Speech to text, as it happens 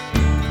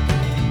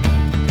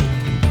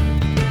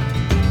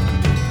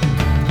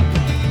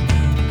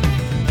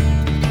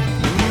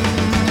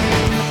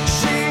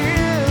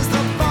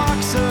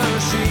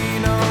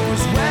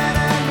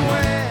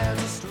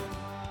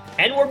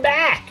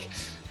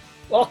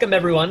Welcome,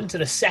 everyone, to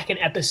the second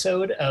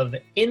episode of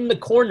In the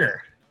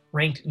Corner,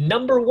 ranked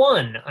number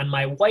one on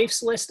my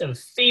wife's list of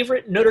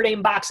favorite Notre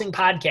Dame boxing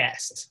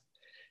podcasts.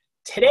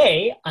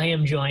 Today, I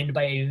am joined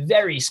by a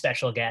very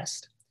special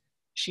guest.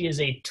 She is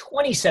a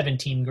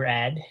 2017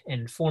 grad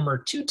and former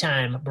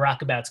two-time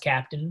Barack About's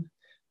captain,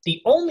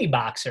 the only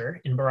boxer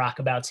in Barack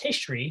About's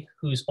history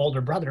whose older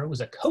brother was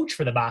a coach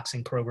for the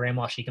boxing program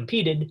while she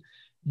competed,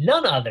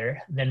 none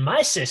other than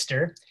my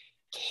sister,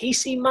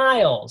 Casey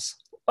Miles.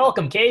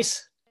 Welcome,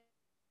 Case.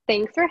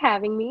 Thanks for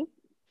having me.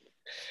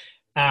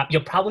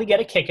 You'll probably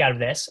get a kick out of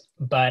this,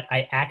 but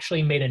I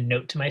actually made a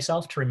note to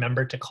myself to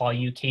remember to call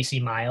you Casey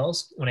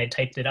Miles when I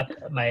typed it up.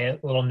 My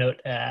little note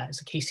is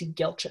Casey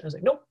Gelchion. I was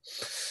like, nope.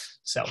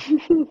 So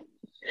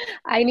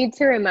I need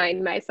to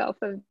remind myself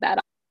of that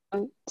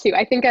too.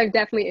 I think I've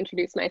definitely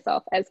introduced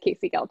myself as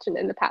Casey Gelchion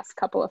in the past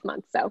couple of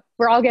months, so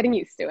we're all getting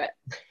used to it.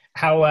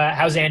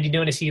 How's Andy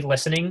doing? Is he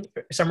listening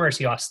somewhere, or is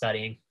he off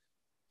studying?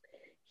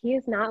 He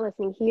is not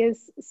listening. He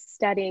is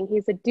studying.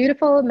 He's a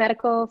dutiful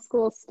medical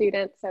school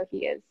student, so he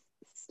is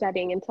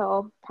studying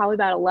until probably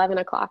about 11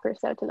 o'clock or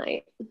so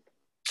tonight.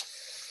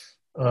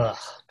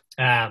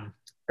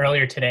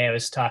 Earlier today, I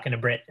was talking to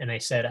Britt, and I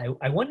said,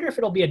 I wonder if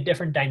it'll be a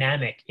different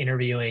dynamic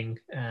interviewing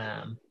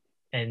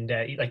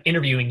like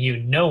interviewing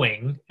you,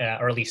 knowing,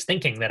 or at least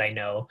thinking that I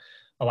know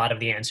a lot of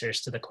the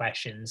answers to the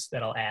questions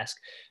that I'll ask.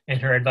 And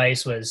her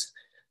advice was,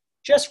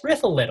 just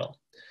riff a little.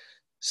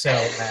 So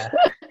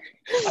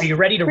are you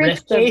ready to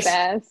riff, Case?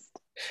 Best.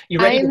 You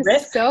ready to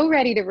riff? I'm so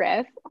ready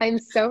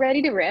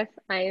to riff.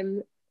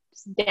 I'm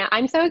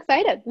so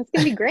excited. It's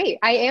going to be great.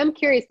 I am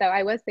curious, though.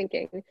 I was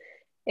thinking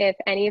if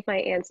any of my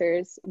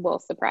answers will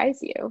surprise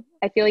you.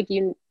 I feel like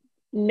you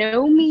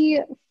know me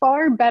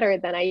far better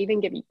than I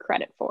even give you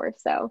credit for.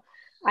 So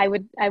I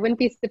wouldn't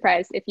be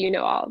surprised if you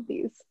know all of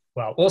these.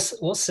 Well,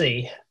 we'll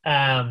see.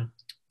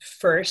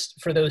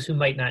 First, for those who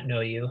might not know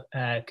you,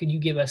 could you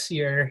give us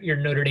your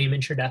Notre Dame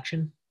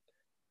introduction?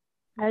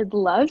 I'd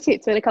love to.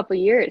 It's been a couple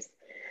of years.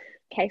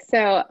 Okay,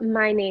 so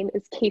my name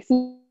is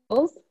Casey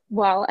Miles.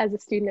 Well, as a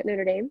student at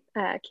Notre Dame,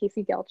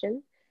 Casey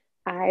Gelchion.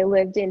 I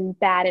lived in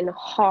Baden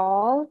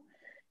Hall.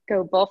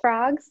 Go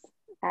Bullfrogs.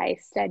 I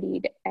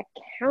studied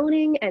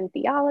accounting and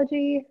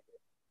theology.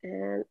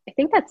 And I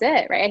think that's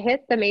it, right? I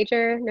hit the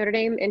major Notre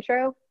Dame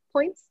intro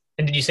points.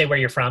 And did you say where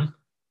you're from?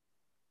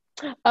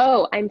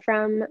 Oh, I'm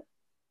from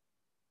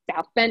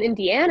South Bend,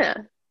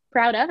 Indiana.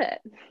 Proud of it.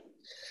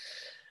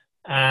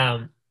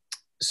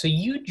 So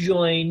you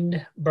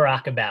joined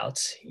Barack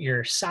About's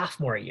your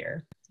sophomore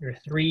year. You're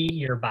a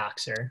 3-year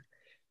boxer.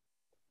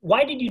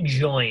 Why did you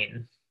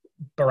join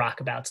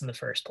Barack About's in the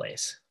first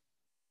place?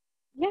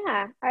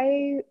 Yeah,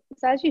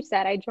 so as you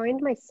said, I joined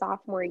my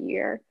sophomore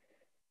year.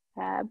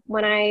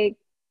 When I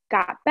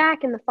got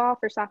back in the fall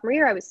for sophomore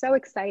year, I was so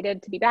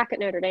excited to be back at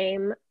Notre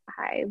Dame.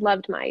 I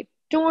loved my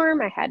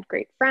dorm. I had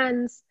great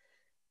friends,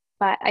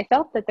 but I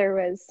felt that there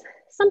was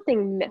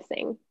something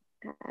missing.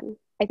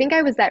 I think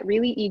I was that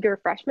really eager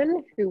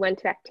freshman who went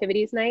to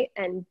activities night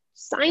and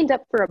signed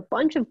up for a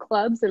bunch of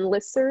clubs and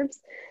listservs,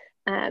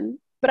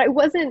 but I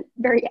wasn't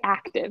very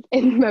active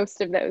in most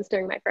of those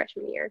during my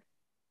freshman year.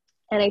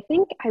 And I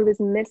think I was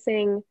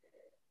missing,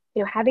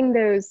 having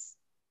those,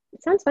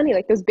 it sounds funny,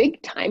 like those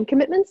big time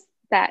commitments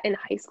that in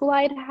high school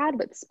I had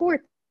with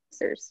sports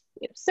or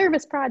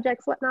service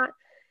projects, whatnot,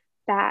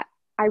 that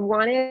I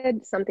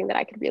wanted something that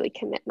I could really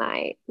commit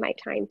my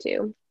time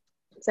to.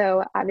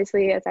 So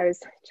obviously, as I was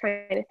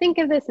trying to think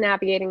of this,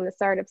 navigating the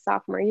start of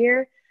sophomore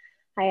year,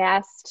 I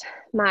asked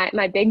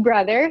my big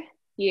brother,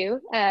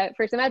 you,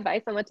 for some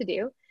advice on what to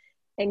do.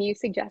 And you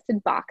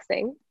suggested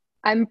boxing.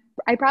 I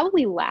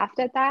probably laughed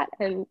at that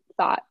and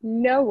thought,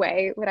 no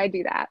way would I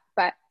do that.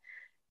 But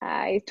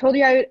I told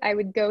you I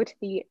would go to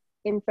the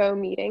info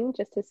meeting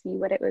just to see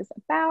what it was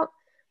about.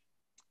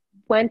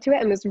 Went to it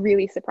and was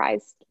really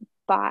surprised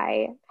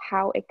by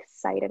how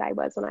excited I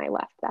was when I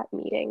left that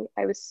meeting.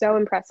 I was so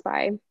impressed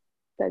by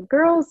the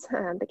girls,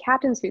 the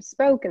captains who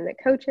spoke, and the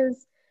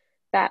coaches,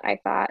 that I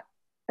thought,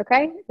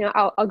 okay,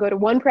 I'll go to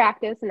one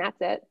practice and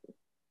that's it.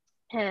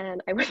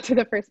 And I went to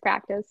the first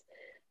practice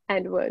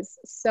and was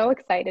so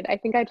excited. I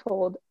think I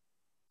told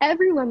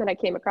everyone that I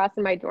came across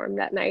in my dorm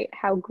that night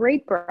how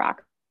great Barack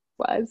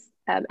was,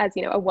 as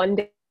a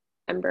one-day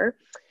member.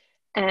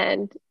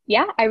 And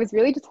yeah, I was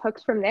really just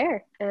hooked from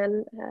there,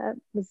 and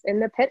was in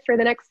the pit for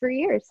the next 3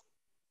 years.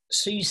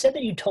 So you said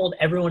that you told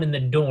everyone in the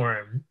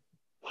dorm,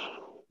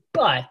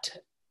 but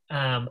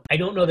I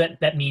don't know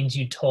that means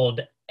you told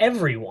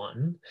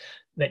everyone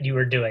that you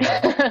were doing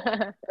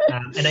it.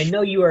 And I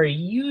know you are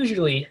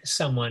usually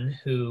someone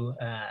who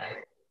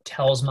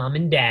tells mom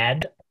and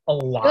dad a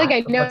lot. I feel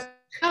like I know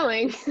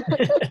going.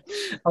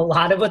 A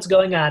lot of what's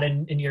going on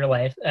in your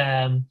life.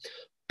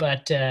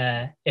 But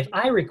if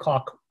I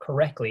recall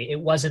correctly, it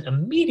wasn't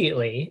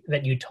immediately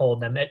that you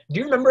told them. Do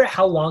you remember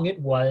how long it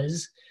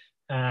was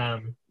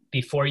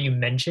before you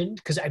mentioned?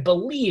 Because I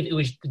believe it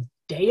was the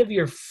day of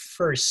your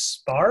first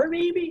spar,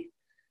 maybe?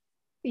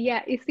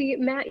 Yeah, you see,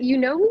 Matt, you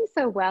know me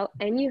so well,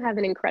 and you have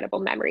an incredible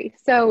memory.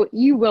 So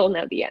you will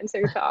know the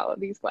answer to all of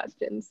these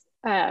questions.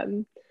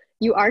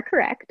 You are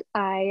correct.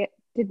 I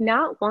did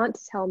not want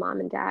to tell mom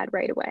and dad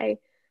right away,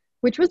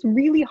 which was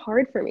really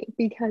hard for me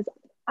because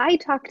I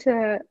talk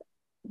to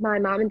my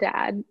mom and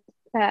dad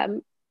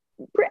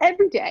for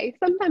every day.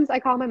 Sometimes I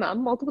call my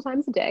mom multiple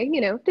times a day,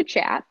 to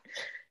chat.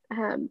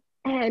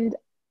 And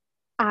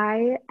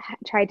I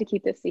tried to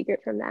keep this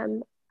secret from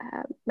them.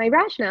 My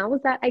rationale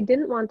was that I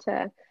didn't want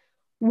to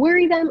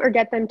worry them or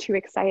get them too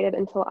excited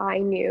until I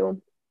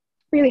knew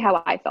really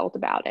how I felt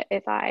about it.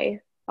 If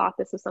I thought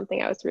this was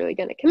something I was really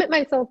going to commit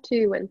myself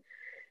to, and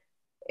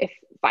if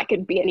I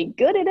could be any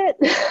good at it,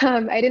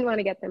 I didn't want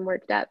to get them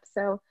worked up.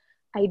 So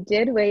I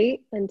did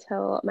wait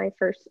until my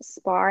first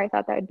spar. I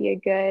thought that would be a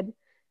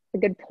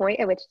good point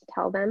at which to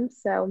tell them.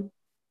 So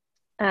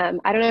I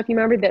don't know if you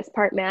remember this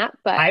part, Matt,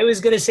 but I was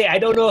going to say, I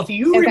don't know if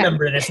you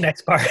remember this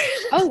next part.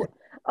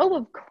 Oh,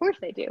 of course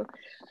I do.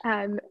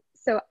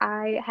 So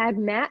I had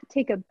Matt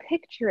take a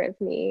picture of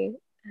me.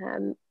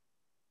 I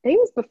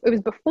think it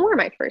was before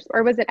my first,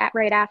 or was it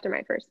right after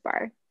my first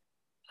bar?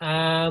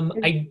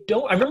 I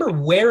remember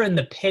where in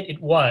the pit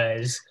it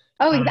was.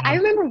 I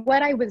remember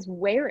what I was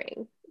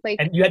wearing. Like,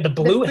 and you had the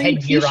blue free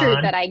headgear t-shirt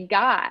on that I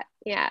got.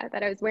 Yeah,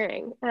 that I was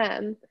wearing.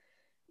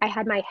 I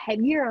had my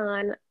headgear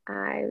on.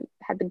 I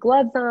had the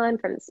gloves on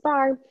from the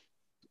spar,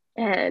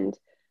 and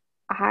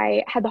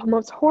I had the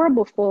most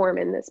horrible form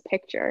in this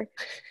picture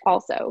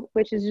also,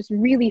 which is just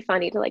really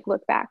funny to like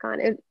look back on.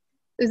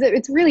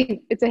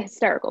 It's a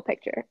hysterical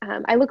picture.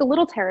 I look a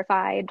little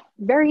terrified,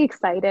 very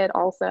excited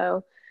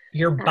also.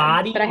 Your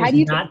body but I was had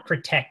you not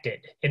proteced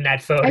in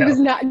that photo. I was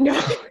not, no.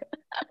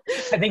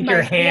 I think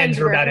your hands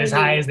were about as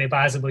high as they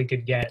possibly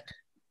could get.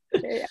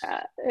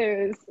 Yeah,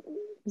 it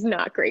was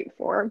not great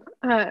form.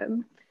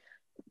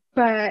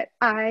 But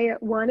I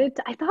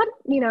thought,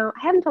 I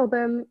haven't told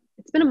them,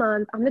 it's been a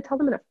month, I'm going to tell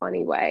them in a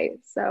funny way.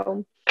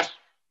 So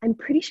I'm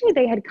pretty sure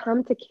they had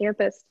come to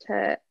campus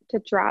to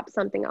drop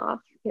something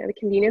off, the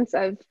convenience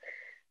of,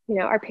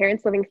 our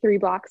parents living 3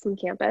 blocks from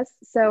campus.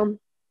 So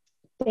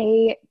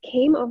they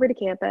came over to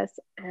campus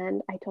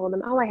and I told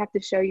them, oh, I have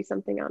to show you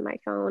something on my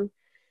phone.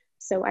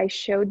 So I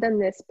showed them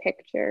this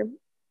picture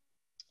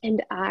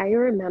and I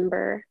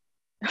remember,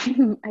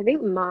 I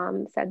think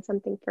mom said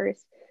something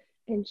first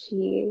and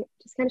she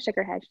just kind of shook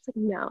her head. She's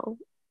like,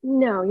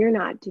 no, you're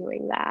not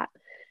doing that.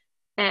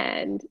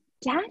 And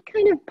dad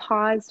kind of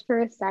paused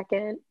for a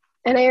second.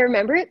 And I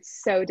remember it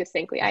so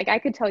distinctly. I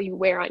could tell you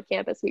where on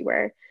campus we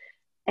were.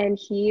 And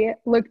he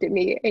looked at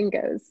me and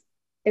goes,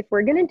 if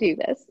we're going to do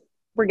this,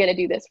 we're going to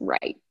do this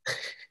right.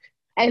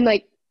 And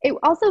like, it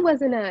also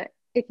wasn't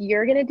if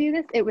you're going to do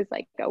this, it was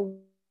like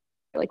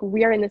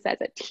we are in this as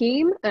a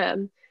team.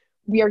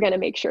 We are going to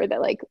make sure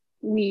that like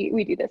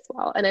we do this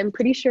well. And I'm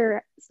pretty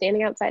sure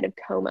standing outside of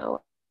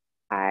Como,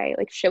 I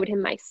like showed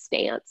him my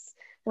stance.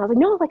 And I was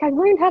like, no, like I've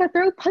learned how to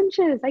throw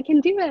punches. I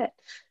can do it.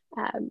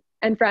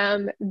 And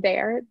from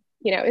there,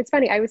 it's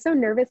funny. I was so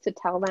nervous to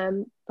tell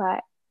them,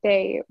 but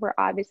they were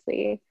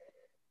obviously,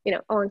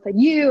 alongside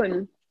you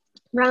and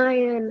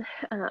Ryan,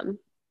 and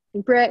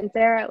Britt and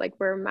Sarah, like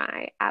were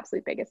my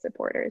absolute biggest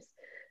supporters.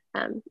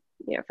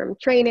 From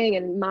training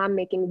and mom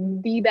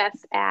making the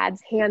best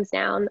ads, hands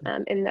down,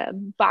 in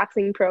the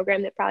boxing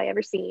program they've probably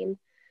ever seen.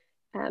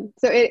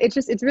 So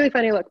it's really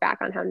funny to look back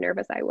on how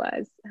nervous I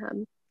was,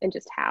 and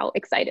just how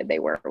excited they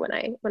were when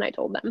I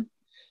told them.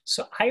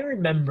 So I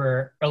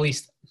remember, or at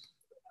least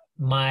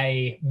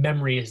my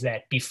memory is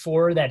that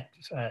before that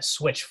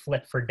switch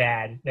flipped for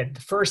dad, that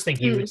the first thing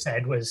he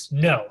said was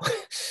no,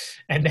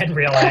 and then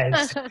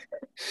realized.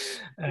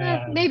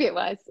 Maybe it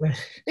was.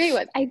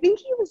 I think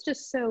he was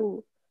just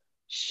so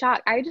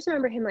shocked. I just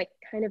remember him like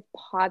kind of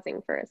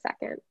pausing for a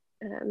second.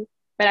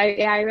 But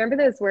I remember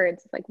those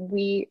words, like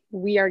we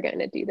are going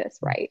to do this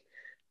right.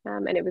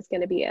 And it was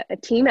going to be a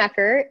team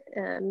effort.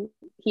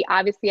 He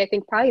obviously, I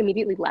think, probably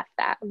immediately left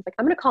that. I was like,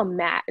 I'm going to call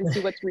Matt and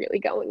see what's really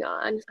going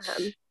on,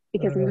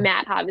 because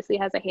Matt obviously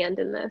has a hand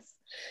in this.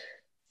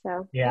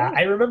 So yeah.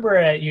 I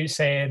remember you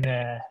saying,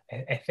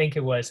 I think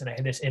it was, and I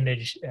had this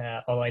image,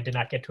 although I did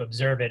not get to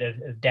observe it,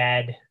 of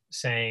dad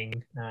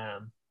saying,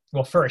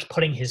 well, first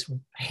putting his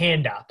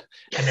hand up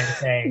and then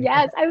saying,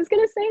 yes, I was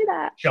going to say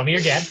that. Show me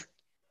your jab.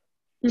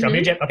 Show me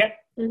your jab. Okay.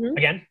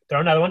 Again, throw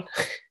another one.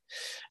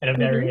 In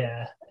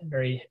a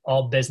very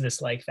all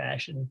business-like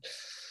fashion.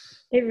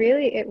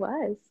 It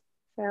was.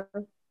 So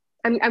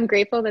I'm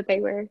grateful that they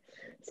were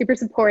super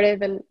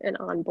supportive and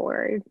on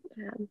board.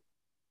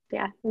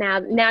 Yeah.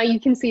 Now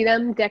you can see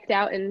them decked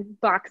out in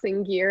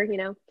boxing gear,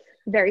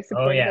 very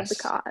supportive of the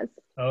cause.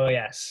 Oh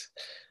yes.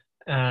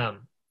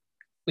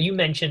 Well, you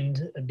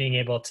mentioned being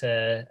able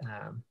to,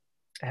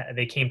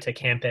 they came to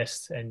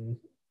campus, and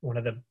one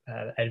of the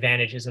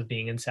advantages of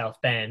being in South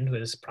Bend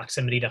was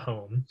proximity to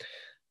home.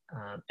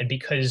 And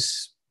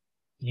because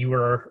you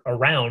were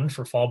around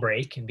for fall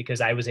break, and because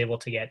I was able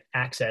to get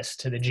access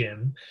to the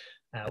gym,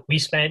 we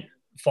spent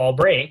fall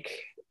break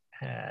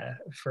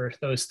for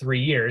those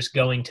 3 years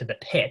going to the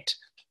pit.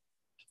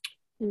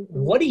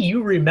 What do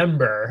you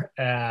remember,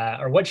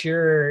 or what's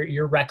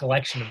your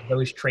recollection of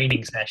those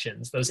training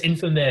sessions, those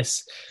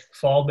infamous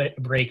fall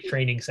break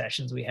training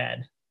sessions we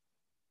had?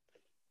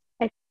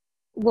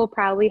 we'll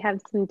probably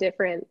have some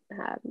different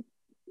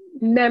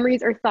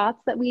memories or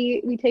thoughts that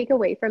we take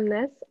away from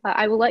this.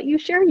 I will let you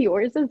share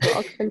yours as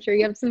well, because I'm sure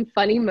you have some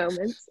funny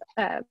moments.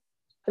 The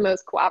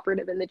most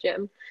cooperative in the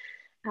gym.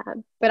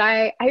 But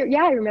I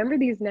remember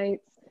these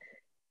nights,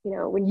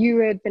 when you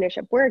would finish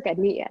up work, I'd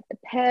meet you at the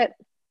pit.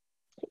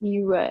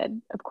 You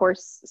would, of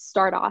course,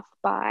 start off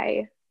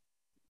by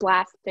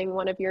blasting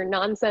one of your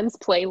nonsense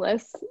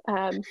playlists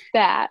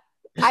that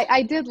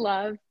I did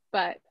love,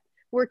 but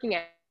working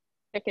at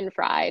Chicken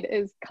Fried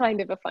is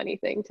kind of a funny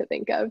thing to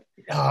think of.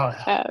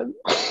 Oh,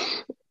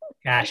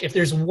 gosh, if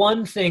there's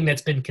one thing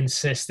that's been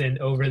consistent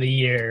over the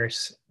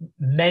years,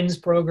 men's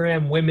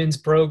program, women's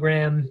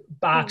program,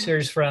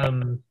 boxers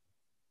from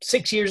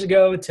 6 years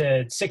ago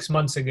to 6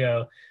 months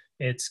ago,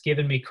 it's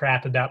given me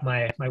crap about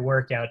my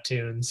workout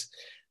tunes.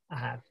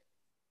 I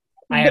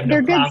have no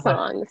They're good problem.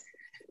 songs.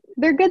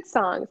 They're good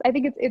songs. I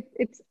think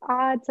it's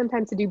odd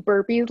sometimes to do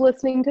burpees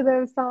listening to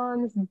those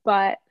songs,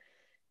 but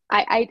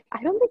I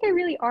don't think I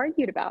really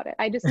argued about it.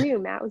 I just knew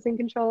Matt was in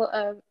control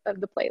of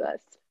the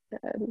playlist.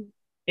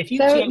 If you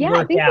can't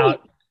work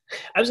out,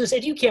 I was gonna say,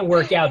 if you can't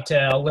work out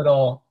to a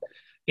little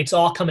 "It's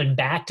All Coming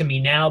Back to Me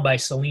Now" by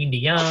Celine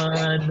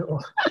Dion, or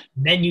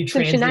then you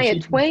transition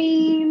Shania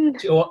Twain.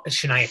 to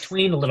Shania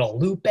Twain, a little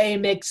Lupe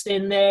mixed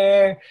in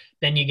there.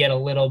 Then you get a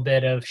little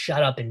bit of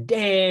 "Shut Up and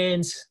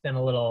Dance," then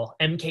a little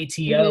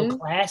MKTO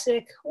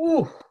classic.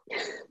 Ooh,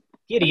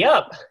 giddy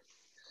up.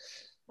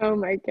 Oh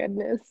my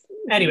goodness.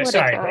 Anyway,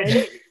 sorry.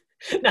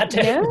 Not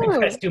to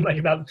request too much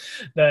about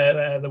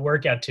the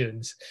workout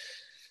tunes.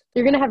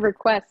 You're going to have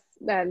requests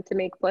to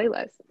make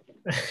playlists.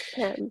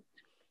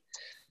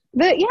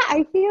 But yeah,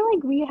 I feel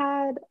like we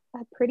had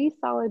a pretty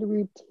solid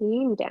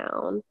routine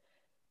down.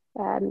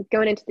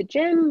 Going into the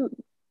gym,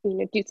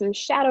 do some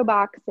shadow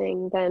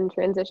boxing, then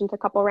transition to a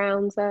couple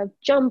rounds of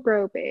jump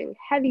roping,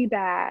 heavy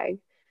bag,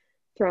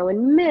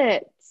 throwing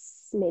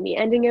mitts, maybe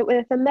ending it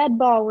with a med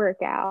ball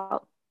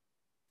workout.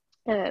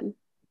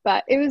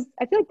 But I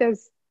feel like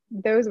those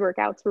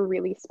workouts were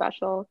really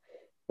special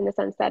in the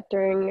sense that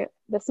during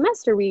the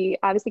semester, we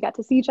obviously got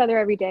to see each other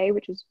every day,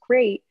 which was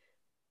great,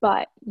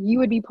 but you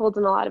would be pulled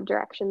in a lot of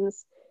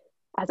directions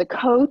as a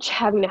coach,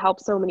 having to help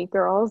so many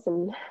girls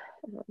and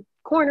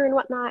corner and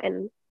whatnot.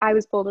 And I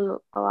was pulled in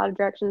a lot of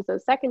directions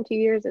those second 2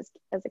 years as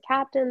a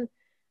captain,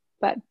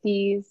 but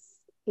these,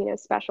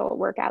 special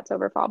workouts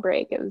over fall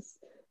break, it was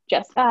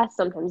just us.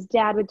 Sometimes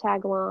dad would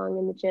tag along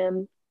in the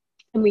gym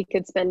and we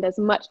could spend as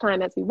much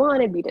time as we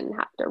wanted. We didn't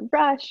have to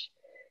rush.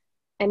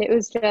 And it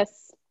was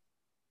just,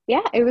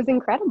 it was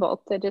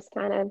incredible to just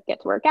kind of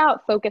get to work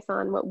out, focus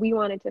on what we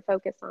wanted to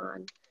focus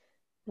on.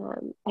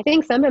 I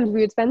think sometimes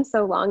we would spend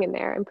so long in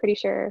there. I'm pretty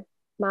sure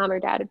mom or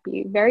dad would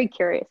be very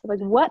curious. Like,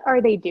 what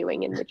are they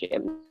doing in the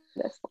gym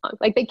this long?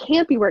 Like, they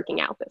can't be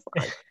working out this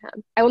long.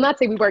 I will not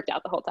say we worked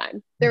out the whole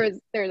time. There was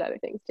other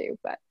things too,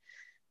 but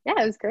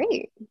yeah, it was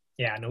great.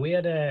 Yeah, no, we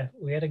had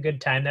a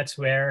good time. That's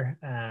where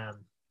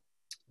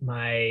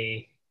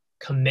my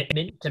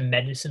commitment to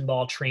medicine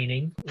ball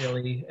training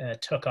really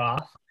took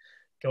off.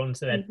 Going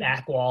to that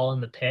back wall in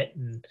the pit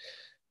and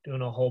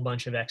doing a whole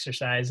bunch of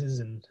exercises.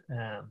 And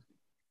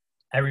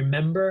I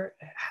remember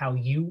how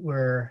you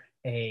were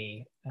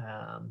you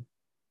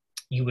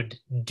would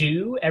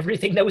do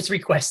everything that was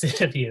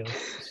requested of you.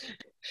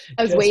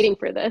 I was waiting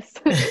for this.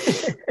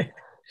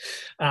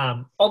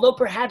 Although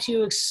perhaps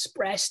you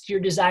expressed your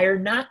desire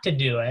not to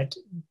do it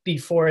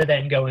before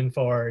then going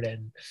forward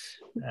and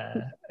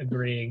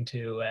agreeing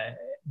to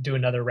do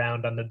another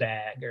round on the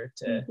bag or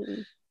to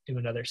do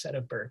another set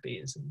of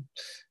burpees.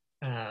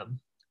 And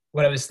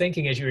what I was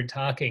thinking as you were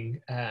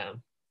talking,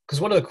 because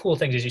one of the cool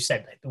things, as you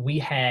said, we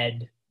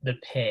had the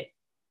pit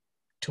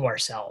to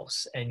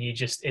ourselves, and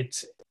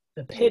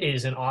the pit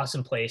is an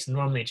awesome place.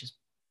 Normally it's just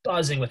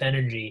buzzing with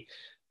energy.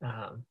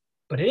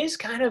 But it is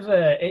kind of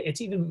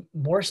it's even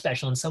more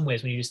special in some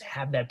ways when you just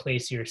have that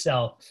place to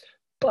yourself.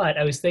 But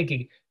I was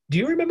thinking, do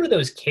you remember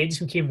those kids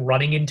who came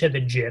running into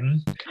the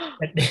gym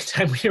at the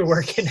time we were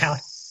working out?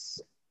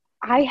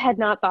 I had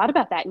not thought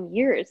about that in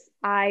years.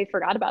 I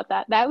forgot about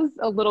that. That was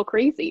a little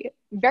crazy.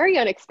 Very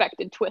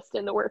unexpected twist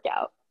in the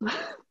workout.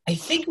 I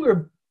think we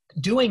were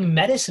doing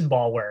medicine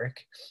ball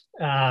work.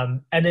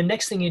 And then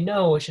next thing you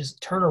know, it's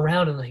just turn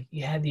around and like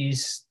you had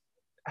these,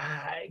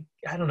 I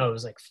don't know, it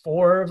was like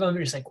 4 of them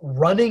just like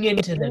running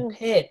into the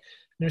pit.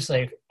 And just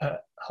like,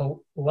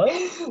 hello,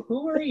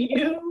 who are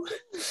you?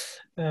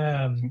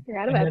 I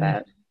forgot about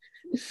that.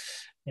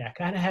 Yeah,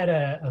 kind of had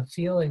a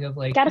feeling of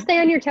like... Got to stay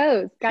on your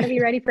toes. Got to be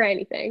ready for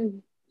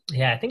anything.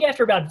 Yeah, I think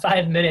after about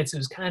 5 minutes, it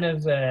was kind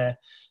of a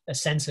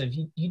sense of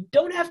you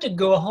don't have to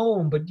go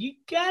home, but you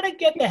got to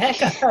get the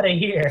heck out of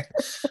here.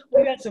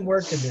 We got some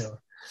work to do.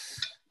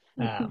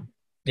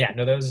 Yeah,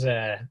 no, those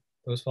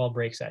fall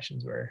break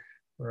sessions were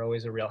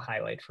always a real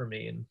highlight for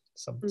me, and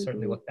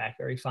certainly look back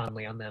very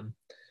fondly on them.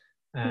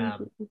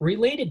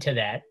 Related to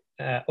that,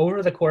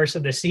 over the course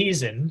of the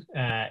season,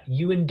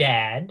 you and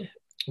Dad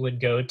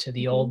would go to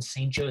the old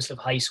St. Joseph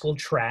High School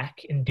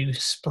track and do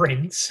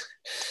sprints.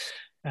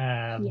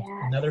 Yes.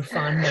 Another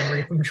fond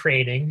memory from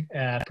training,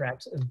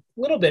 perhaps a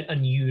little bit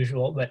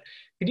unusual, but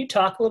could you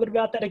talk a little bit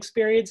about that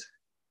experience?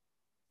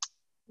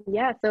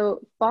 Yeah,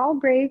 so fall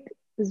break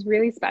was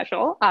really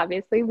special.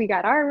 Obviously, we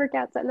got our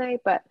workouts at night,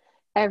 but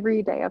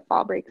every day of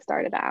fall break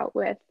started out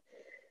with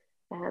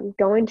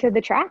going to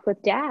the track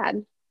with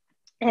dad.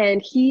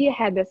 And he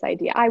had this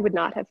idea. I would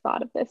not have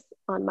thought of this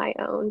on my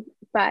own,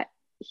 but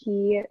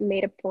he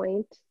made a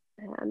point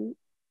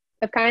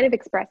of kind of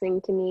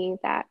expressing to me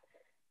that,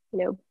 you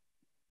know,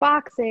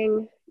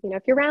 boxing,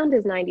 if your round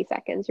is 90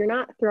 seconds, you're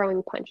not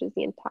throwing punches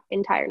the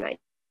entire night.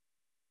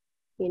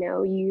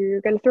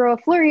 You're going to throw a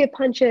flurry of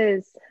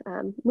punches,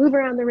 move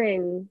around the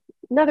ring,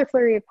 another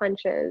flurry of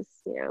punches.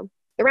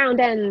 The round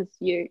ends,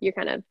 you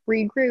kind of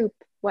regroup,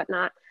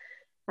 whatnot.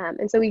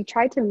 And so we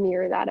tried to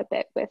mirror that a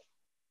bit with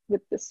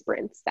the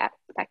sprints, that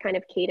kind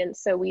of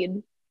cadence. So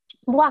we'd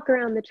walk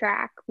around the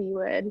track, we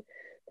would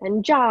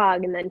then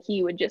jog, and then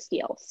he would just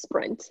yell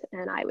sprint,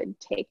 and I would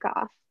take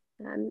off.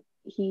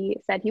 He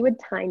said he would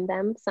time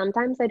them.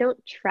 Sometimes I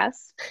don't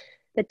trust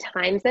the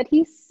times that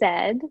he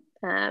said.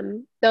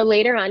 Though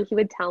later on he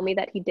would tell me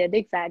that he did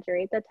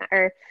exaggerate the time,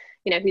 or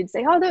he'd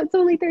say, oh, that's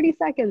only 30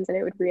 seconds, and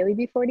it would really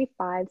be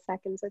 45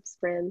 seconds of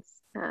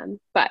sprints.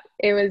 But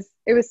it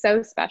was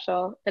so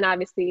special. And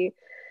obviously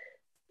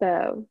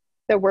the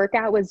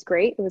workout was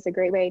great. It was a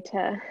great way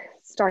to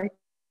start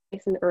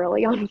nice and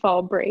early on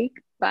fall break.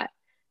 But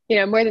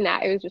more than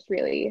that, it was just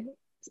really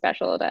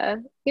special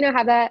to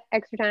have that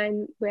extra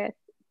time with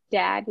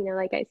dad.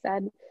 Like I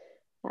said,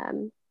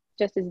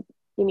 just as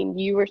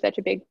you were such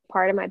a big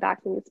part of my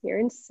boxing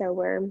experience, so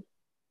were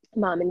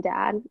mom and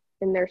dad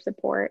and their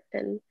support.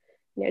 And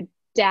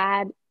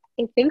dad,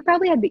 I think,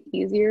 probably had the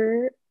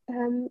easier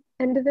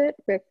end of it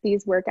with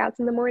these workouts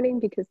in the morning,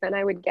 because then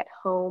I would get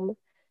home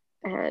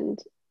and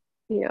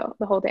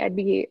the whole day I'd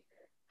be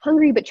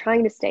hungry but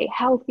trying to stay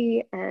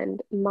healthy,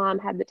 and mom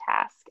had the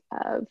task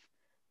of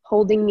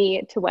holding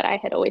me to what I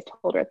had always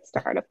told her at the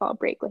start of fall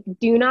break. Like,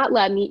 do not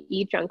let me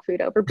eat junk food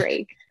over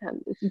break.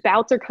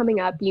 Bouts are coming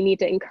up. You need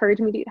to encourage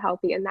me to eat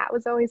healthy. And that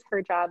was always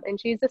her job.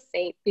 And she's a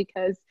saint,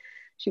 because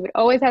she would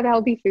always have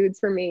healthy foods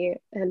for me,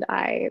 and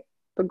I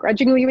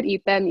begrudgingly would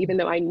eat them, even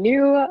though I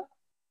knew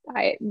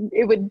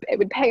it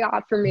would pay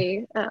off for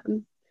me.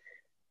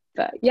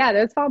 But yeah,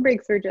 those fall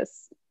breaks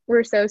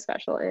were so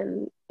special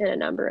in a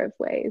number of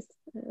ways.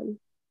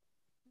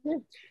 Yeah.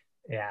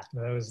 Yeah,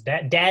 those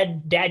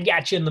dad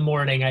got you in the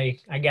morning.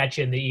 I got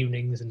you in the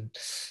evenings, and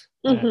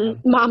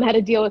Mom had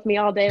to deal with me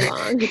all day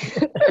long.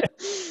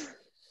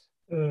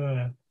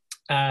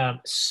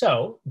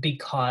 So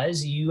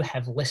because you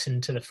have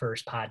listened to the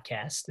first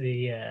podcast,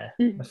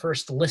 the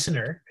first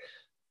listener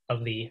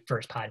of the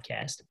first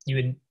podcast, you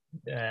would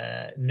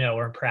know,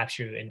 or perhaps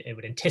it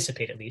would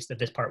anticipate at least, that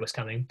this part was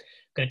coming. I'm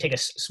going to take a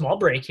small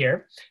break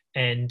here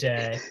and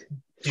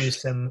do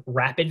some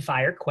rapid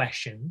fire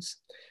questions.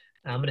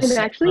 I'm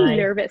actually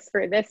nervous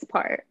for this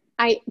part.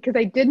 Because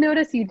I did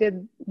notice you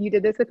did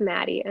this with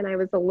Maddie, and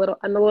I'm a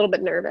little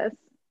bit nervous.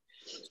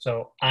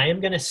 So I am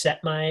going to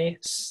set my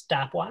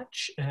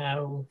stopwatch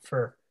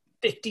for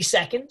 50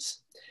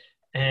 seconds,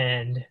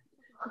 and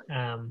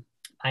I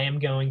am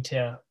going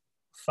to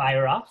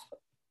fire off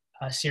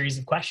a series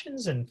of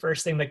questions. And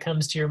first thing that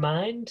comes to your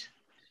mind,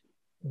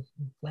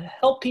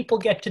 help people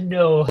get to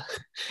know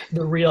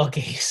the real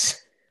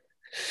Case.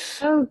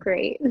 Oh,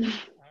 great.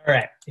 All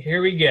right,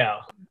 here we go.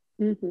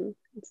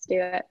 Let's do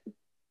it.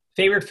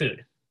 Favorite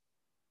food?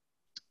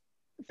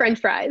 French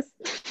fries.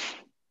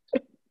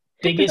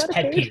 Biggest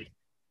pet peeve?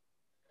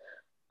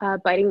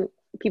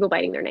 People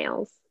biting their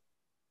nails.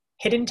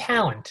 Hidden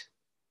talent?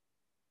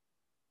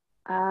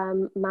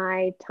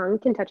 My tongue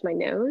can touch my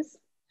nose.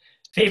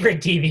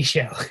 Favorite TV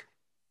show?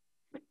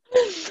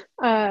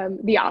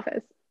 The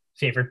Office.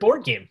 Favorite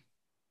board game?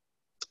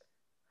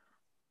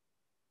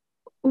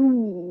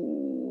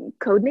 Ooh,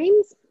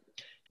 Codenames?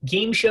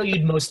 Game show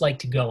you'd most like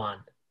to go on?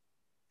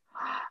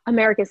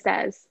 America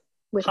Says.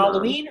 With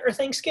Halloween Mom. or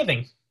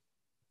Thanksgiving?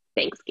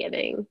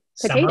 Thanksgiving.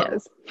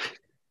 Potatoes.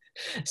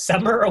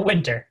 Summer or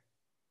winter?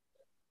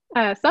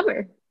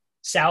 Summer.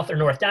 South or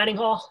North Dining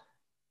Hall?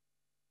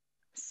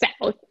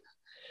 South.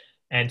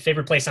 And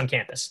favorite place on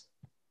campus?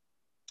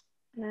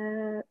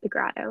 The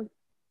Grotto.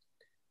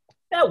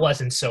 That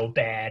wasn't so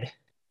bad.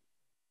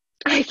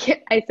 I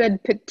said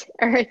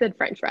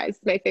French fries,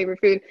 my favorite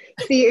food.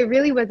 See, it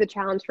really was a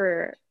challenge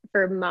for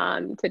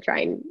mom to try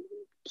and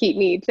keep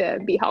me to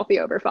be healthy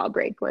over fall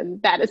break, when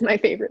that is my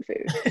favorite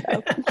food.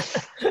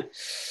 So.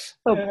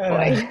 Oh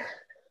boy.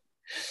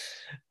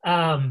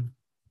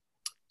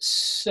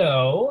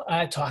 So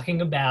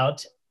talking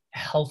about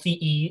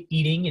healthy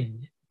eating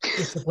and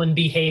disciplined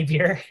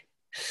behavior,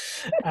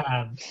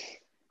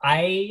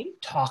 I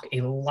talk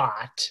a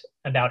lot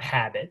about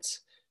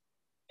habits,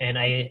 and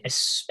I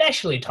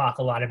especially talk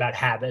a lot about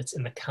habits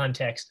in the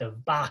context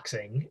of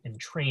boxing and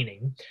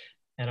training.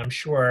 And I'm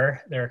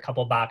sure there are a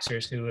couple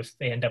boxers who, if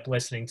they end up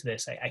listening to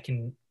this, I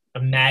can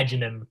imagine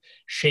them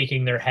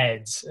shaking their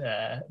heads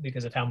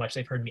because of how much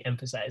they've heard me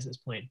emphasize this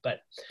point. But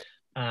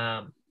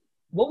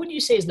what would you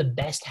say is the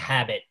best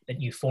habit that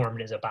you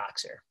formed as a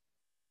boxer?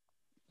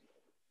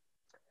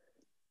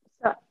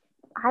 So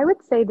I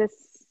would say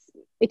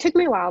it took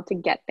me a while to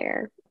get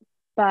there,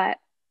 but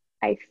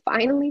I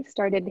finally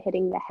started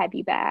hitting the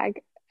heavy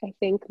bag, I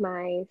think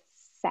my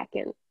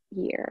second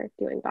year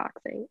doing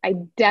boxing. I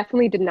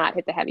definitely did not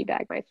hit the heavy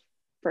bag my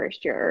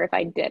first year, or if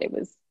I did, it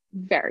was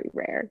very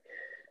rare.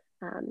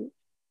 Um,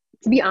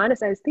 to be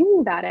honest, I was thinking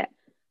about it.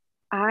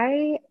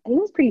 I think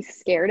I was pretty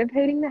scared of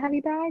hitting the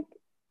heavy bag.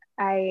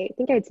 I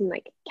think I'd seen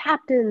like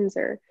captains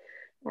or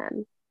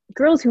um,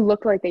 girls who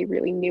looked like they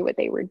really knew what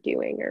they were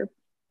doing, or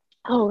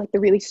oh, like the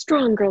really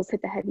strong girls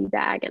hit the heavy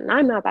bag, and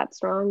I'm not that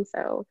strong,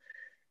 so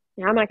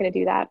yeah, I'm not going to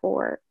do that.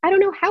 Or I don't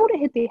know how to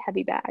hit the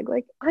heavy bag.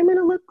 Like I'm going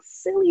to look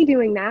silly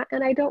doing that,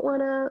 and I don't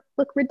want to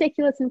look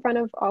ridiculous in front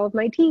of all of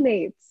my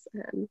teammates.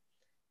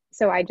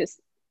 So I just,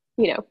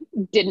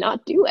 did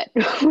not do it,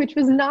 which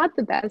was not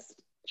the best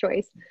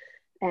choice.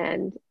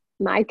 And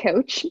my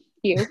coach,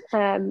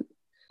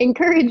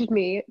 encouraged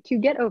me to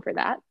get over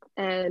that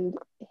and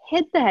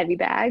hit the heavy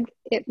bag.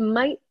 It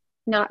might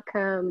not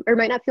come or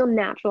might not feel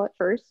natural at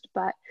first,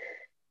 but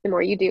the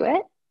more you do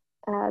it,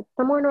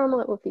 the more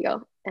normal it will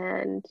feel.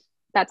 And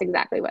that's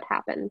exactly what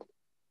happened.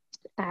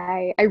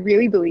 I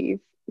really believe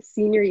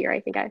senior year,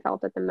 I think I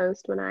felt it the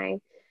most when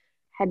I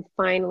had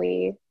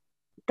finally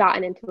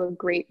gotten into a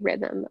great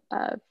rhythm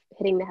of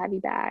hitting the heavy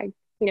bag,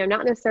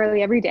 not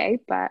necessarily every day,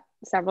 but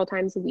several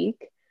times a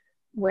week,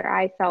 where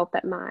I felt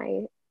that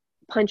my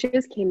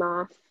punches came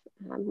off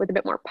with a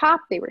bit more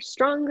pop. They were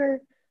stronger.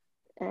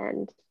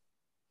 And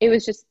it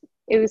was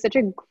such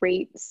a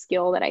great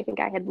skill that I think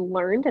I had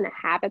learned and a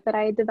habit that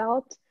I had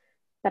developed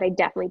that I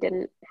definitely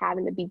didn't have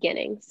in the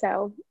beginning.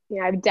 So,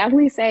 I would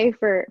definitely say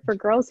for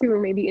girls who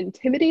are maybe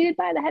intimidated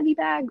by the heavy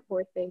bag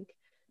or think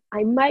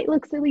I might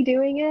look silly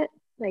doing it,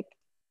 like,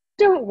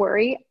 don't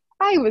worry.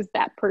 I was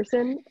that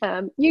person.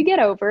 You get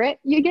over it,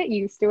 you get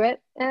used to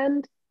it,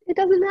 and it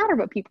doesn't matter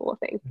what people will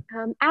think.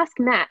 Ask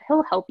Matt,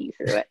 he'll help you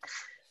through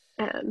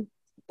it.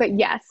 But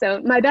yeah,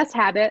 so my best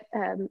habit,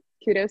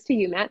 kudos to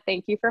you, Matt.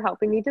 Thank you for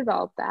helping me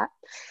develop that.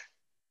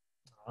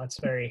 Oh, that's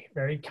very,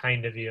 very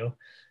kind of you.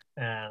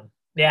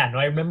 Yeah, no,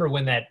 I remember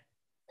when that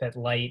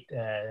light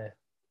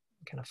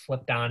kind of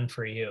flipped on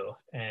for you,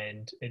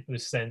 and it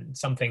was then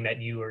something that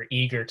you were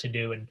eager to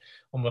do and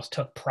almost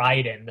took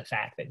pride in the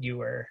fact that you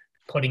were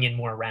putting in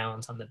more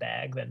rounds on the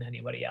bag than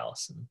anybody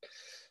else,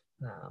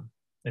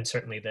 and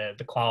certainly the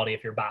quality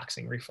of your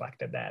boxing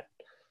reflected that.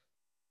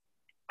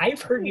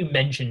 I've heard you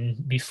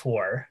mention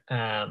before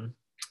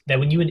that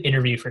when you would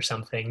interview for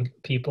something,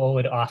 people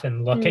would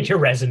often look at your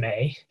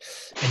resume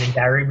and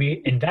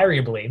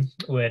invariably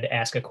would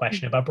ask a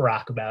question about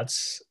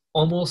Barakabouts,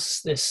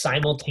 almost this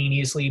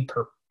simultaneously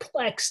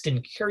perplexed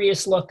and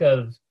curious look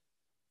of,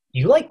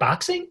 you like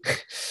boxing?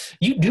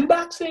 You do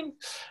boxing?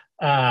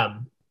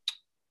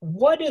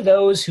 What do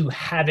those who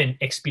haven't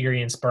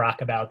experienced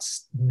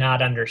Barakabouts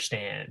not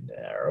understand?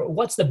 Or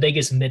what's the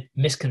biggest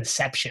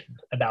misconception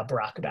about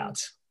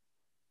Barakabouts?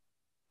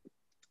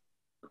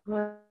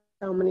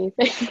 So many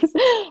things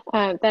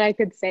that I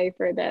could say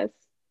for this.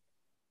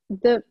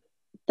 The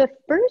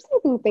first, I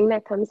think, thing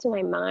that comes to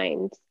my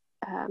mind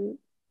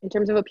in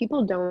terms of what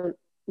people don't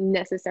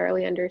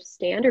necessarily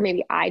understand, or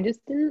maybe I just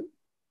didn't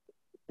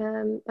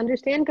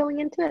understand going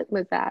into it,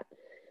 was that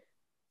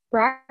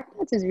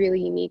Brackets is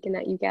really unique in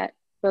that you get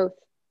both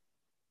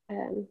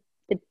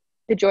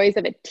the joys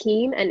of a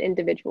team and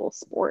individual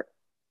sport,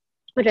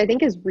 which I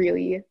think is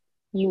really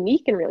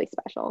unique and really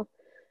special.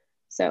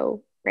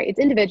 So, right, it's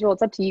individual.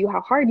 It's up to you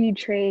how hard you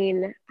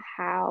train,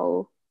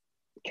 how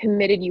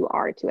committed you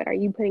are to it. Are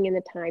you putting in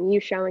the time? You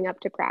showing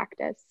up to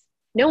practice?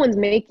 No one's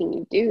making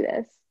you do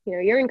this.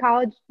 You're in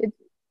college.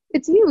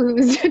 It's you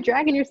who's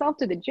dragging yourself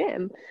to the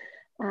gym.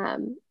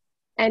 And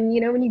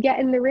when you get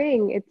in the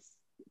ring, it's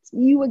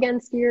you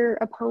against your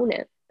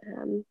opponent.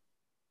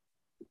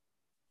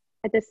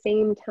 At the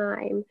same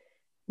time,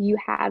 you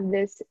have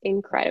this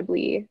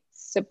incredibly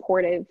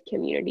supportive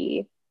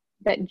community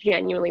that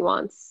genuinely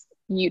wants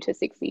you to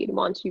succeed,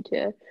 wants you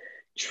to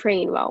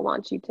train well,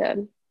 wants you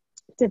to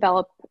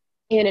develop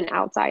in and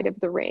outside of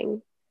the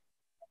ring.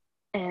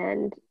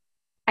 And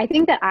I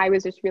think that I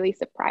was just really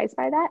surprised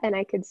by that. And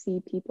I could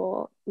see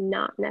people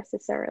not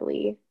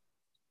necessarily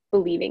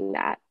believing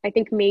that. I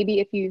think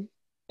maybe if you've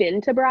been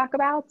to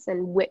Barakabouts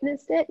and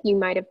witnessed it, you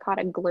might have caught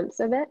a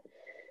glimpse of it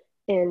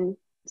in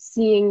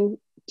seeing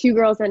two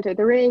girls enter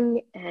the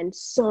ring and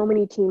so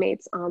many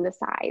teammates on the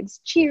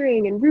sides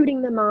cheering and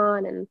rooting them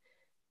on and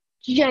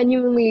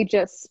genuinely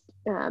just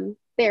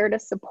there to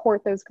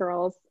support those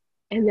girls.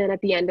 And then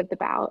at the end of the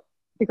bout,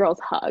 the girls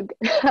hug.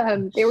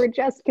 They were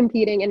just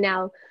competing and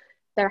now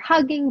they're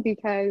hugging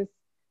because,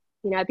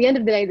 at the end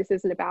of the day, this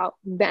isn't about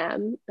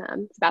them.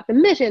 It's about the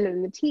mission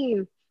and the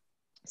team.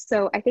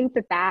 So I think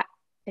that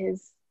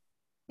is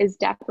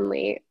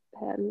definitely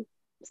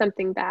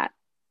something that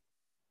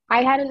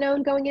I hadn't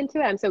known going into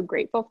it. I'm so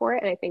grateful for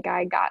it. And I think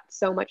I got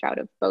so much out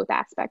of both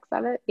aspects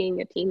of it,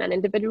 being a team and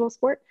individual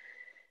sport,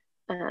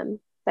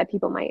 that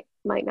people might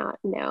not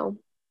know.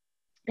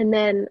 And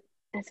then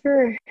as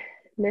for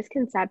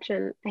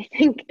misconception, I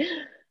think,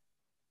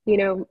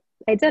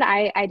 I said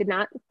I did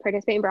not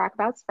participate in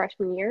Brackabouts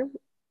freshman year.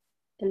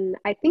 And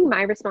I think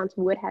my response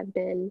would have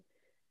been,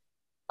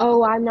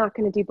 oh, I'm not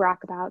going to do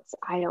Brackabouts.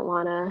 I don't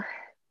want to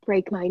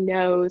break my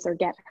nose or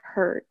get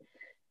hurt.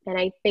 And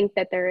I think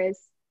that there is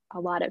a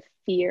lot of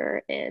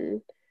fear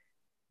in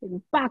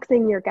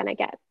boxing. You're going to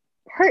get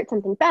hurt.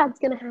 Something bad's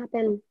going to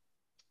happen.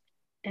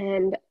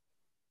 And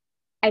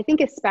I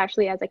think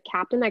especially as a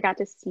captain, I got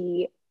to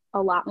see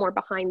a lot more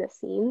behind the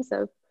scenes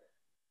of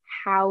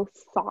how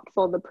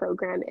thoughtful the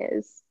program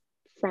is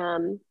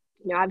from,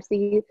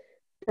 obviously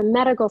the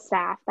medical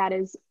staff that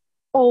is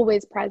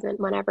always present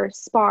whenever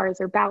spars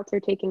or bouts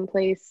are taking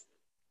place,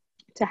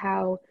 to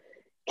how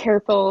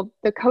careful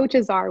the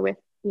coaches are with,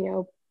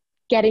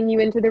 getting you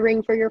into the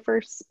ring for your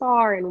first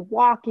spar and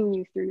walking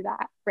you through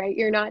that, right?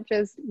 You're not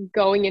just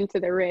going into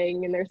the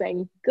ring and they're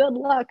saying, good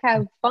luck,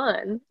 have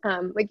fun.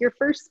 Like your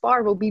first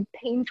spar will be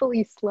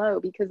painfully slow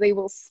because they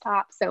will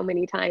stop so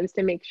many times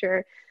to make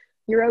sure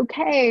you're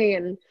okay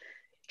and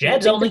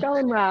Jabs things only. are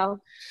going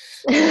well.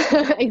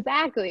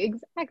 Exactly.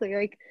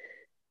 Like,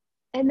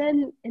 and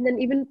then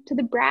even to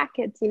the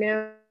brackets,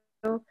 they're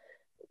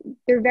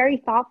very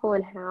thoughtful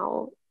in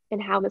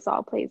how this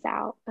all plays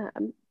out.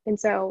 And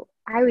so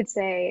I would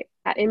say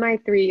that in my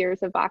 3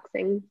 years of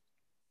boxing,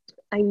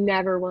 I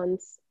never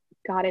once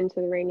got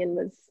into the ring and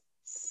was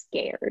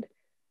scared.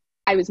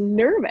 I was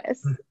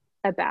nervous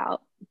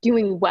about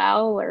doing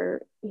well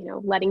or,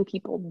 letting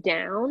people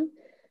down,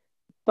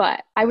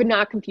 but I would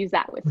not confuse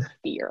that with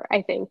fear.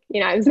 I think,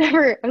 I was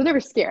never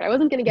scared. I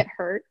wasn't going to get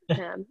hurt.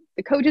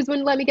 The coaches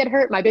wouldn't let me get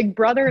hurt. My big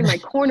brother in my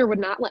corner would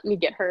not let me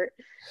get hurt.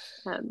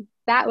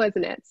 That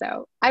wasn't it.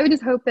 So I would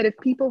just hope that if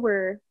people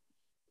were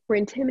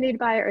intimidated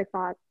by it or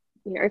thought,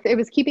 if it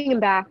was keeping them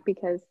back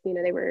because,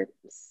 they were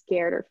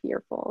scared or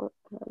fearful,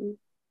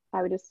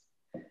 I would just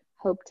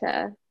hope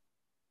to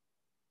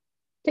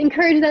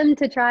encourage them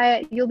to try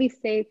it. You'll be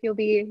safe. You'll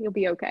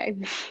be okay.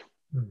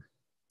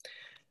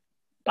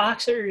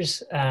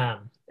 Boxers, I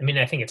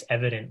think it's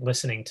evident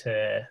listening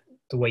to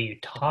the way you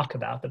talk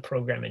about the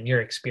program and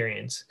your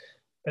experience,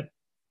 but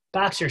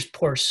boxers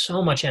pour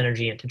so much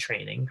energy into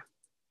training.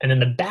 And then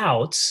the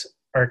bouts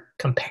are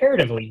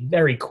comparatively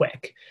very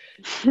quick.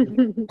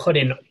 Put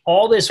in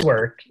all this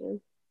work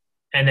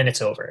and then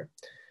it's over.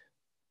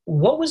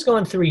 What was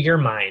going through your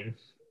mind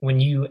when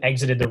you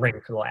exited the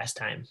ring for the last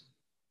time?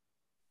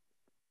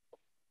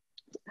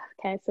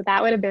 Okay, so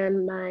that would have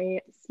been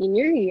my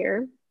senior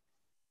year.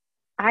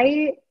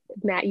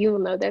 Matt, you will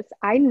know this,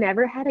 I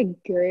never had a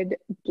good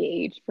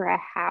gauge for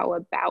how a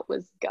bout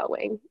was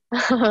going.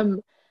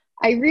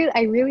 I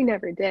really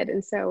never did.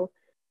 And so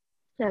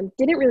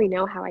didn't really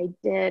know how I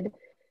did.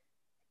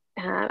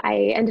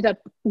 I ended up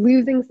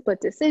losing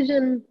split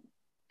decision.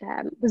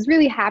 Was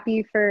really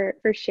happy for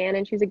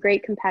Shannon. She was a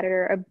great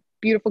competitor, a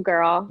beautiful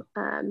girl.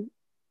 And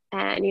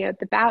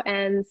the bout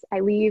ends. I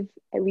leave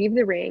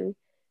the ring,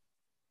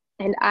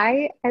 and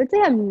I would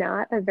say I'm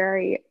not a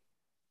very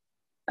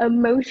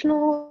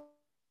emotional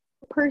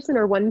person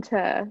or one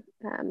to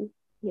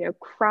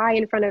cry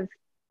in front of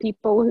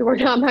people who are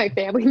not my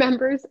family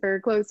members or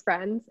close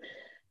friends.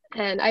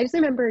 And I just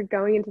remember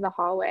going into the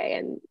hallway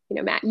and,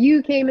 Matt,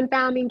 you came and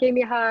found me and gave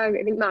me a hug.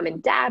 I think Mom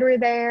and Dad were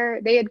there.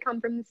 They had come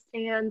from the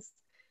stands.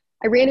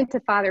 I ran into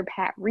Father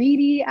Pat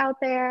Reedy out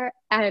there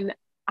and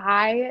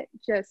I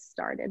just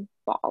started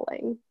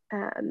bawling.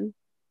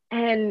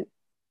 And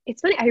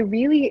it's funny,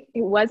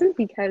 it wasn't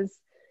because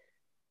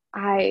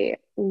I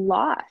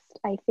lost.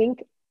 I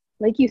think,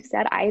 like you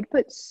said, I had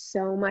put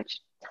so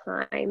much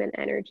time and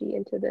energy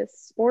into this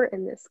sport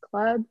and this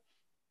club,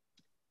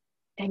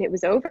 and it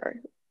was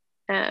over.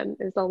 It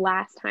was the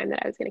last time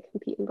that I was going to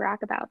compete in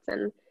Brackabouts,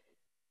 and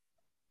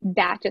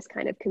that just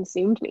kind of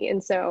consumed me.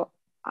 And so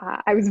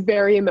I was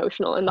very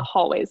emotional in the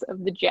hallways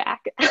of the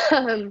Jack.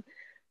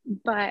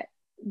 But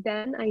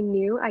then I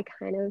knew I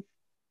kind of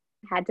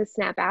had to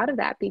snap out of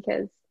that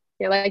because,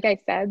 like I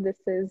said, this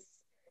is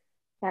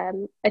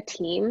a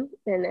team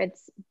and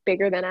it's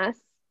bigger than us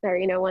or,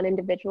 one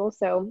individual.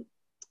 So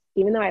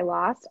even though I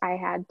lost, I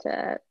had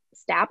to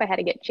stop. I had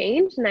to get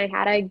changed and I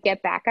had to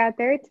get back out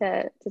there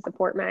to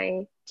support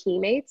my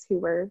teammates who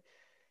were,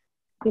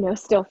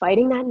 still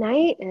fighting that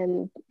night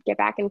and get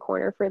back in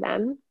corner for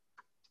them.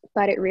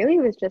 But it really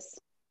was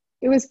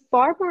it was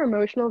far more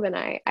emotional than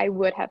I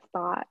would have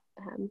thought.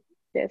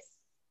 It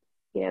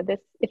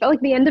felt like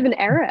the end of an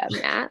era,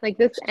 Matt. Like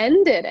this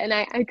ended and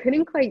I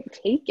couldn't quite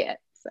take it.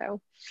 So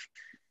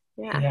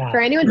yeah. For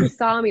anyone who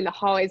saw me in the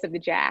hallways of the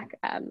Jack,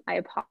 I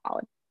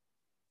apologize.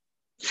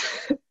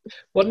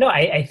 Well, no,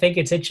 I think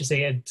it's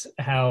interesting it's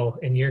how,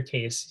 in your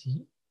case,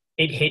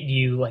 it hit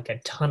you like a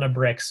ton of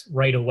bricks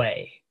right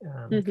away.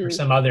 For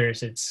some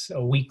others, it's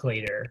a week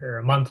later or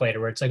a month later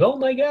where it's like, oh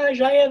my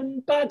gosh, I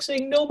am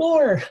boxing no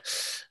more.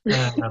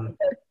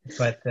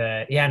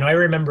 I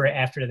remember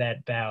after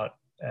that bout,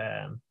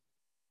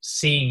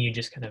 seeing you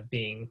just kind of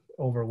being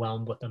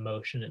overwhelmed with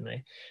emotion.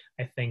 And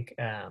I think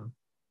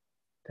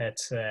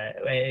that's,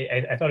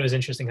 I thought it was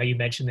interesting how you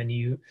mentioned then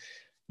you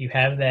you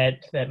have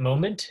that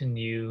moment, and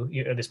you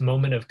this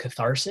moment of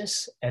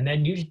catharsis, and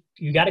then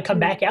you got to come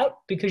back out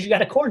because you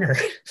got a corner.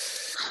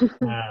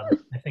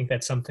 I think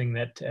that's something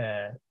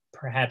that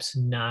perhaps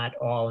not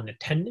all in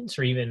attendance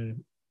or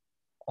even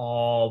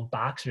all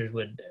boxers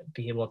would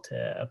be able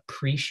to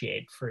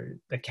appreciate, for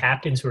the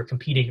captains who are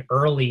competing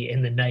early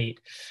in the night,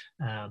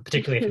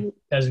 particularly if it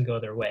doesn't go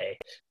their way.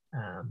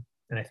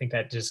 And I think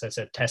that's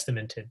a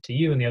testament to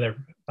you and the other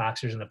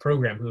boxers in the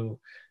program who,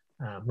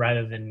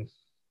 rather than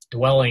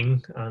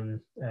dwelling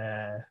on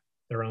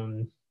their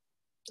own,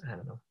 I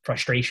don't know,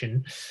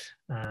 frustration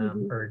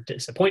or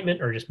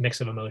disappointment or just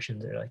mix of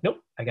emotions, they're like, nope,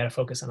 I got to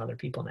focus on other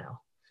people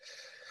now.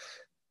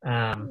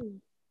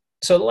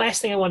 So the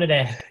last thing I wanted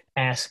to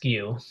ask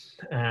you,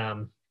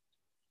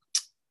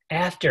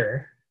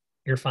 after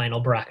your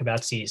final Barack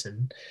About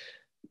season,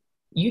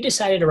 you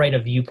decided to write a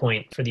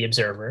viewpoint for the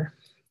Observer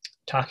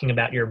talking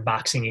about your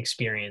boxing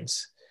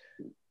experience.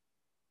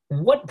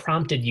 What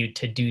prompted you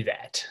to do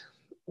that?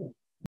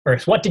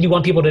 First, what did you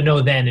want people to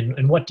know then,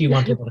 and what do you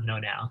want people to know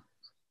now?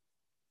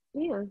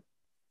 Yeah.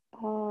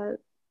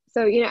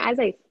 So, as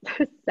I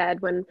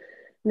said, when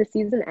the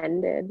season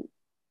ended,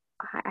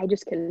 I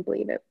just couldn't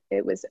believe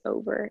it was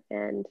over,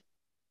 and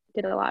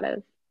did a lot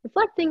of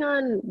reflecting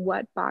on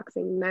what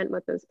boxing meant,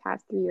 what those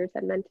past 3 years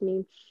had meant to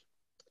me,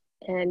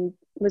 and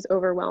was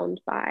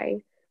overwhelmed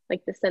by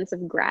like the sense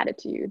of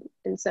gratitude.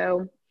 And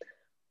so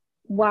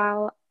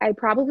while I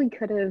probably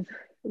could have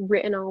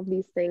written all of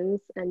these things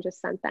and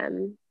just sent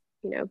them,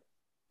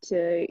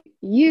 to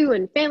you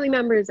and family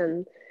members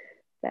and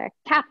the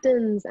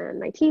captains and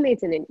my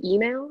teammates in an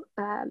email,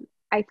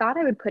 I thought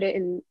I would put it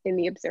in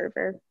the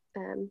Observer.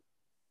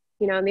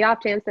 On the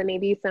off chance that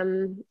maybe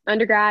some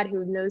undergrad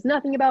who knows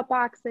nothing about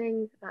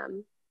boxing,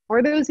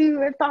 or those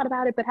who have thought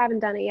about it but haven't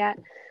done it yet,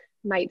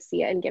 might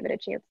see it and give it a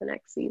chance the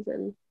next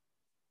season.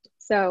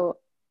 So,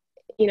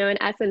 in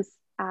essence,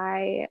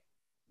 I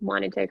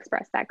wanted to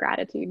express that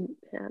gratitude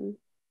for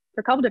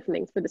a couple different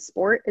things. For the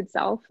sport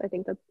itself, I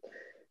think that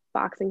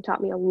boxing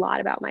taught me a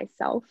lot about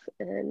myself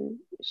and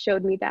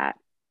showed me that,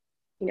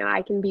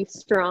 I can be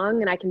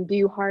strong and I can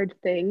do hard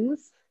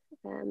things.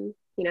 And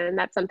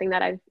that's something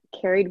that I've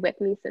carried with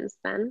me since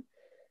then.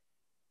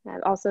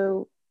 I'm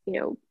also,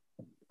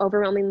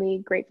 overwhelmingly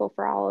grateful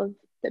for all of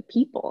the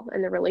people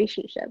and the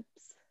relationships,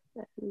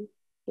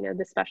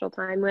 the special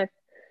time with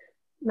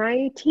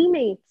my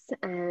teammates.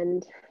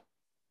 And,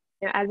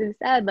 as I've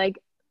said, like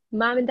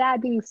mom and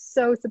dad being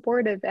so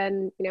supportive,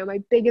 and, my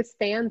biggest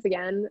fans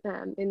again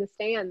in the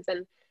stands,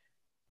 and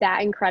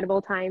that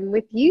incredible time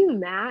with you,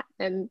 Matt.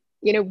 And,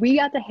 we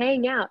got to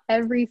hang out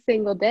every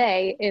single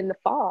day in the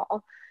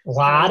fall. A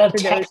lot of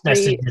text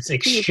messages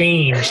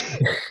exchanged.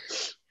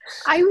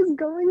 I was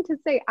going to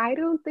say, I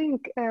don't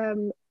think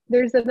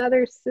there's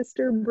another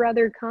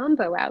sister-brother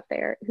combo out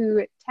there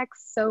who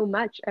texts so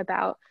much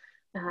about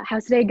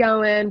how's today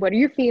going? What are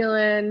you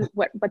feeling?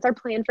 What's our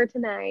plan for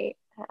tonight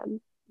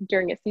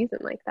during a season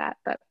like that?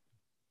 But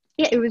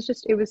yeah, it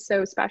was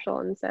so special.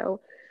 And so,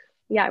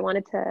 yeah, I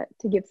wanted to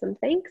give some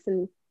thanks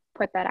and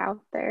put that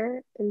out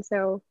there. And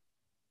so,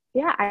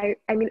 yeah,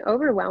 I mean,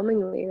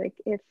 overwhelmingly, like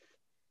if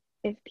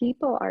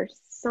people are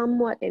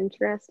somewhat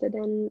interested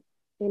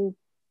in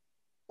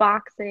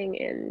boxing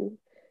and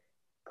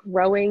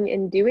growing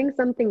and doing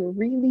something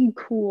really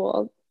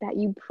cool that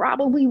you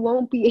probably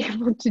won't be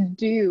able to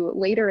do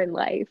later in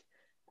life,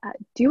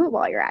 do it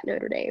while you're at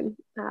Notre Dame,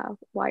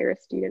 while you're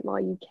a student, while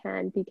you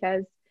can,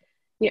 because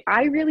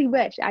I really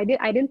wish I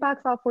didn't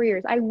box all 4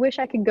 years. I wish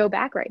I could go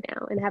back right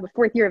now and have a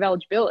fourth year of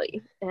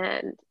eligibility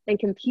and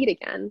compete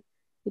again,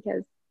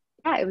 because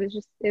yeah, it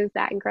was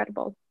that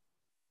incredible.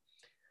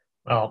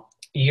 Well,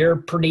 you're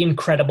pretty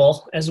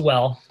incredible as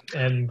well,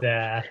 and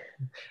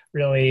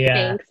really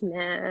thanks,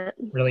 Matt.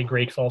 Really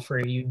grateful for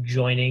you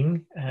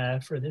joining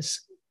for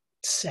this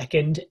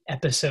second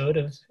episode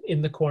of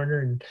In the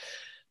Corner.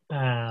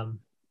 And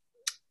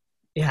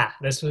yeah,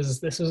 this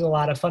was a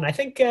lot of fun. I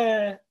think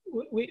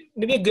we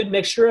maybe a good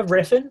mixture of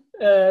riffing,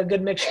 a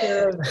good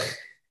mixture of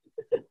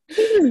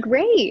This is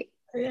great.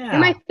 Yeah. You're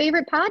my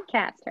favorite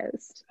podcast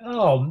host.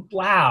 Oh,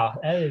 wow.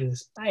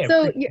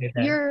 So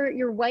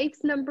your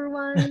wife's number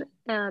one,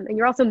 and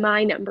you're also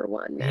my number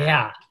one, Matt.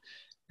 Yeah.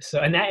 So,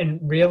 and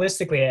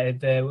realistically,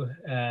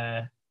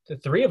 the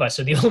three of us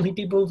are the only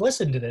people who've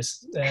listened to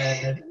this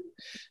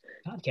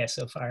podcast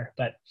so far,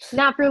 but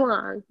not for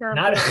long.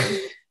 Not for long.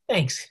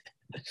 Thanks.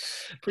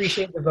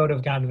 Appreciate the vote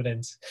of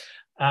confidence.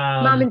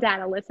 Mom and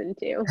Dad will listen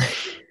to.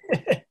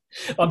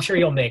 I'm sure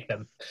you'll make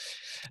them.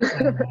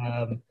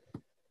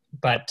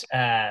 But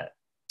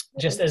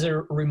just as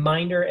a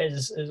reminder,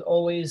 as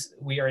always,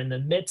 we are in the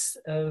midst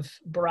of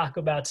Barack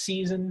About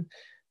season.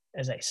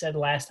 As I said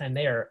last time,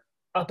 they are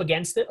up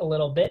against it a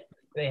little bit.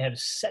 They have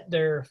set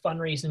their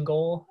fundraising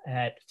goal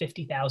at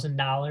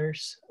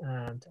 $50,000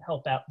 to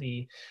help out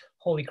the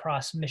Holy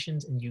Cross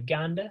missions in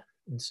Uganda.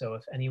 And so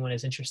if anyone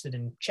is interested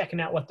in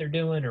checking out what they're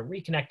doing or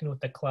reconnecting with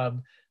the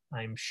club,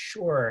 I'm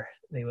sure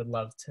they would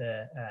love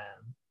to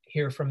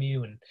hear from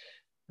you and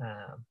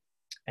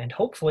And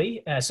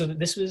hopefully,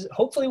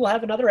 hopefully we'll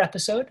have another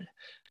episode.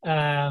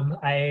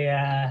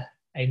 I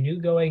knew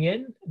going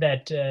in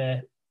that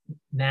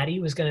Maddie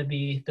was going to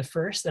be the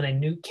first, and I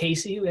knew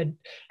Casey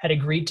had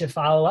agreed to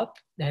follow up,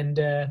 and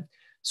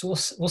so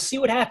we'll see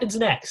what happens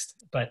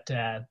next. But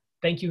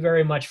thank you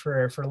very much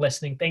for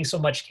listening. Thanks so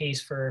much,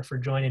 Case, for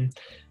joining,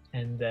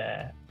 and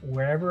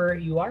wherever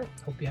you are,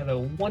 hope you have a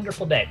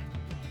wonderful day.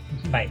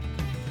 Bye.